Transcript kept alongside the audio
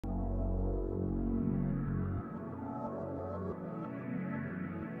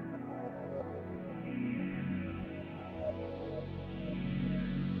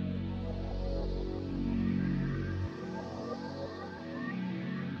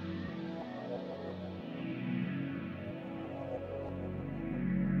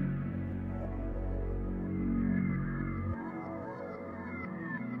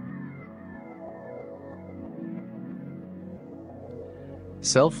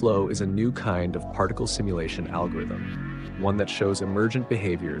Cell flow is a new kind of particle simulation algorithm, one that shows emergent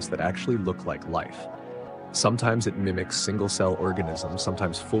behaviors that actually look like life. Sometimes it mimics single-cell organisms,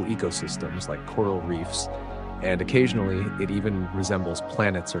 sometimes full ecosystems like coral reefs, and occasionally it even resembles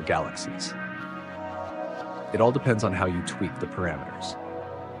planets or galaxies. It all depends on how you tweak the parameters.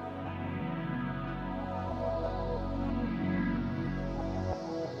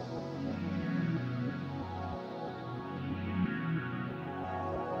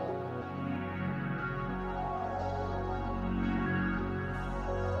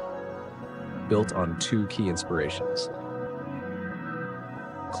 Built on two key inspirations: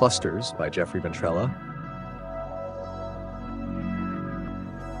 Clusters by Ventrella,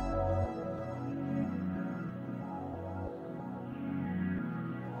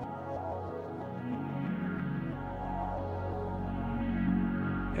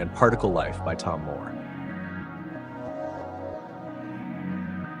 and Particle Life by Tom Mohr.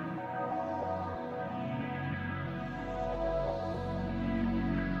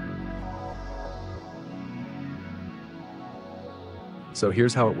 So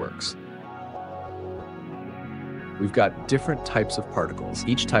here's how it works. We've got different types of particles.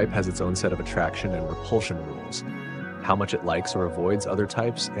 Each type has its own set of attraction and repulsion rules, how much it likes or avoids other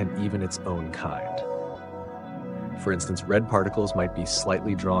types, and even its own kind. For instance, red particles might be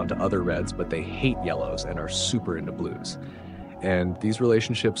slightly drawn to other reds, but they hate yellows and are super into blues. And these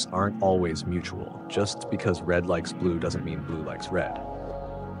relationships aren't always mutual. Just because red likes blue doesn't mean blue likes red.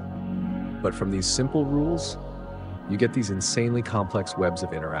 But from these simple rules, you get these insanely complex webs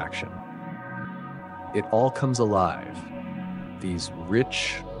of interaction. It all comes alive, these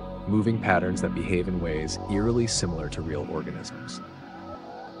rich, moving patterns that behave in ways eerily similar to real organisms.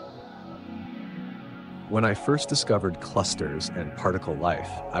 When I first discovered clusters and particle life,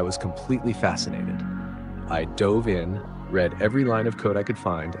 I was completely fascinated. I dove in, read every line of code I could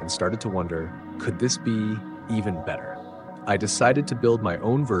find, and started to wonder, could this be even better? I decided to build my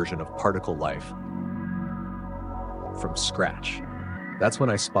own version of particle life from scratch. That's when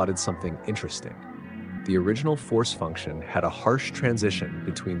I spotted something interesting. The original force function had a harsh transition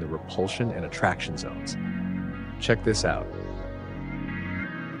between the repulsion and attraction zones. Check this out.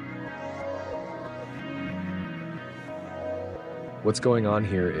 What's going on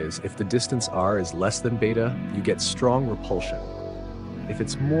here is if the distance r is less than beta, you get strong repulsion. If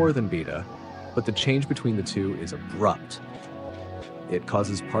it's more than beta, but the change between the two is abrupt, it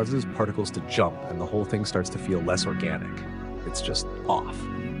causes particles to jump and the whole thing starts to feel less organic. It's just off.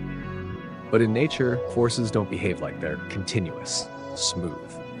 But in nature, forces don't behave like they're continuous,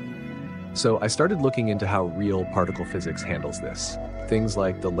 smooth. So I started looking into how real particle physics handles this, things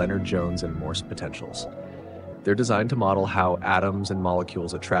like the Leonard-Jones and Morse potentials. They're designed to model how atoms and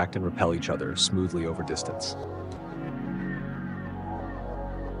molecules attract and repel each other smoothly over distance.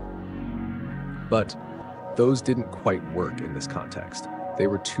 But those didn't quite work in this context. They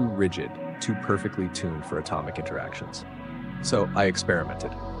were too rigid, too perfectly tuned for atomic interactions. So I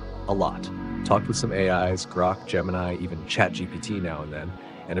experimented a lot. Talked with some AIs, Grok, Gemini, even ChatGPT now and then,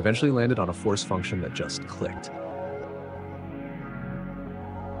 and eventually landed on a force function that just clicked.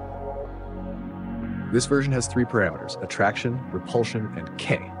 This version has three parameters: attraction, repulsion, and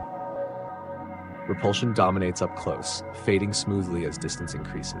K. Repulsion dominates up close, fading smoothly as distance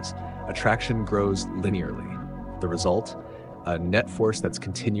increases. Attraction grows linearly. The result? A net force that's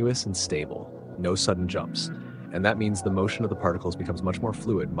continuous and stable, no sudden jumps. And that means the motion of the particles becomes much more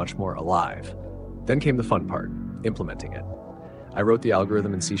fluid, much more alive. Then came the fun part, implementing it. I wrote the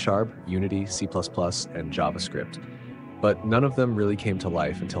algorithm in C#, Unity, C++, and JavaScript, but none of them really came to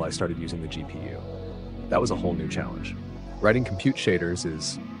life until I started using the GPU. That was a whole new challenge. Writing compute shaders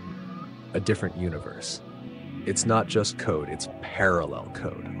is a different universe. It's not just code, it's parallel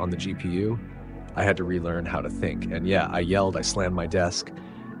code. On the GPU, I had to relearn how to think. And yeah, I yelled, I slammed my desk,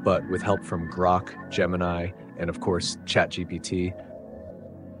 but with help from Grok, Gemini, and of course, ChatGPT,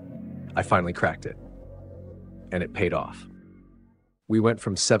 I finally cracked it. And it paid off. We went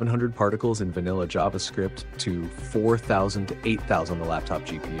from 700 particles in vanilla JavaScript to 4,000 to 8,000 on the laptop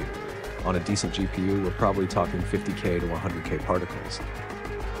GPU. On a decent GPU, we're probably talking 50K to 100K particles.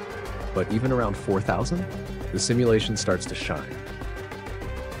 But even around 4,000, the simulation starts to shine.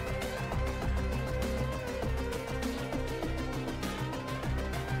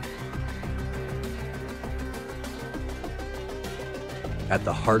 At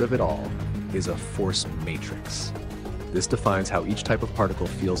the heart of it all is a force matrix. This defines how each type of particle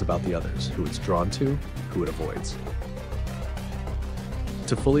feels about the others, who it's drawn to, who it avoids.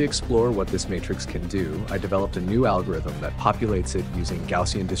 To fully explore what this matrix can do, I developed a new algorithm that populates it using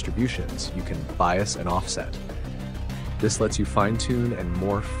Gaussian distributions you can bias and offset. This lets you fine-tune and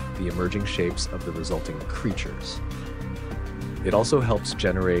morph the emerging shapes of the resulting creatures. It also helps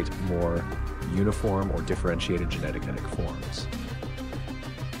generate more uniform or differentiated genetic forms.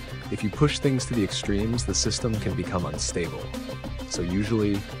 If you push things to the extremes, the system can become unstable. So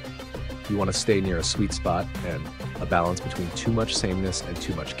usually, you want to stay near a sweet spot and a balance between too much sameness and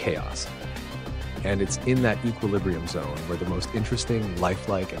too much chaos. And it's in that equilibrium zone where the most interesting,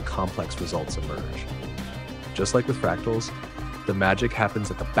 lifelike, and complex results emerge. Just like with fractals, the magic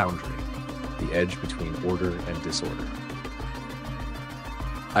happens at the boundary, the edge between order and disorder.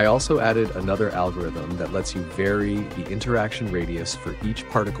 I also added another algorithm that lets you vary the interaction radius for each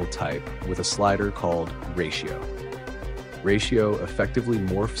particle type with a slider called ratio. Ratio effectively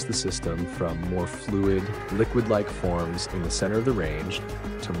morphs the system from more fluid, liquid-like forms in the center of the range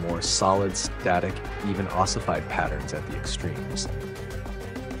to more solid, static, even ossified patterns at the extremes.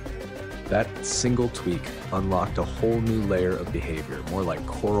 That single tweak unlocked a whole new layer of behavior, more like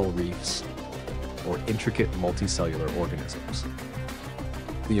coral reefs or intricate multicellular organisms.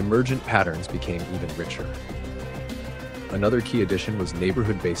 The emergent patterns became even richer. Another key addition was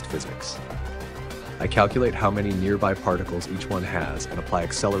neighborhood-based physics. I calculate how many nearby particles each one has and apply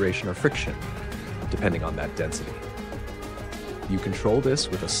acceleration or friction, depending on that density. You control this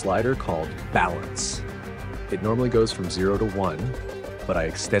with a slider called balance. It normally goes from 0 to 1, but I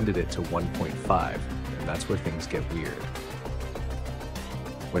extended it to 1.5, and that's where things get weird.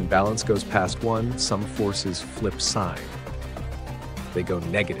 When balance goes past 1, some forces flip sign. They go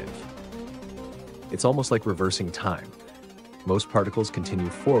negative. It's almost like reversing time. Most particles continue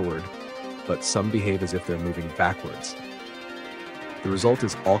forward, but some behave as if they're moving backwards. The result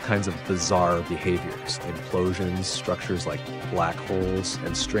is all kinds of bizarre behaviors, implosions, structures like black holes,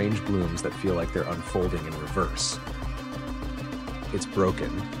 and strange blooms that feel like they're unfolding in reverse. It's broken,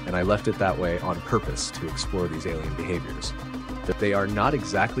 and I left it that way on purpose to explore these alien behaviors. That they are not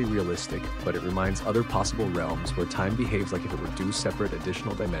exactly realistic, but it reminds other possible realms where time behaves like if it were two separate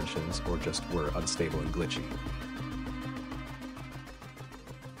additional dimensions or just were unstable and glitchy.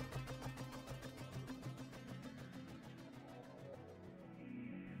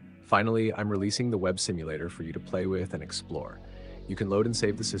 Finally, I'm releasing the web simulator for you to play with and explore. You can load and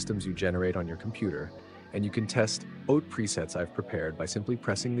save the systems you generate on your computer, and you can test OAT presets I've prepared by simply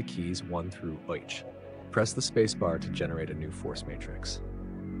pressing the keys 1 through H. Press the spacebar to generate a new force matrix.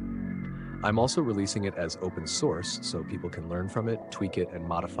 I'm also releasing it as open source so people can learn from it, tweak it, and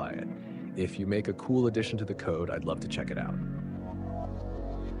modify it. If you make a cool addition to the code, I'd love to check it out.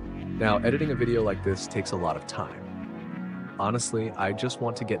 Now, editing a video like this takes a lot of time. Honestly, I just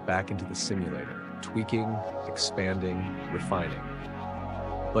want to get back into the simulator, tweaking, expanding, refining.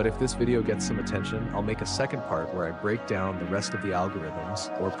 But if this video gets some attention, I'll make a second part where I break down the rest of the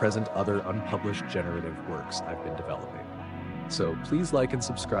algorithms or present other unpublished generative works I've been developing. So please like and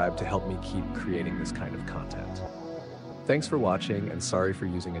subscribe to help me keep creating this kind of content. Thanks for watching, and sorry for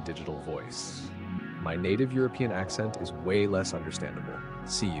using a digital voice. My native European accent is way less understandable.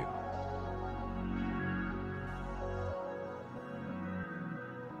 See you.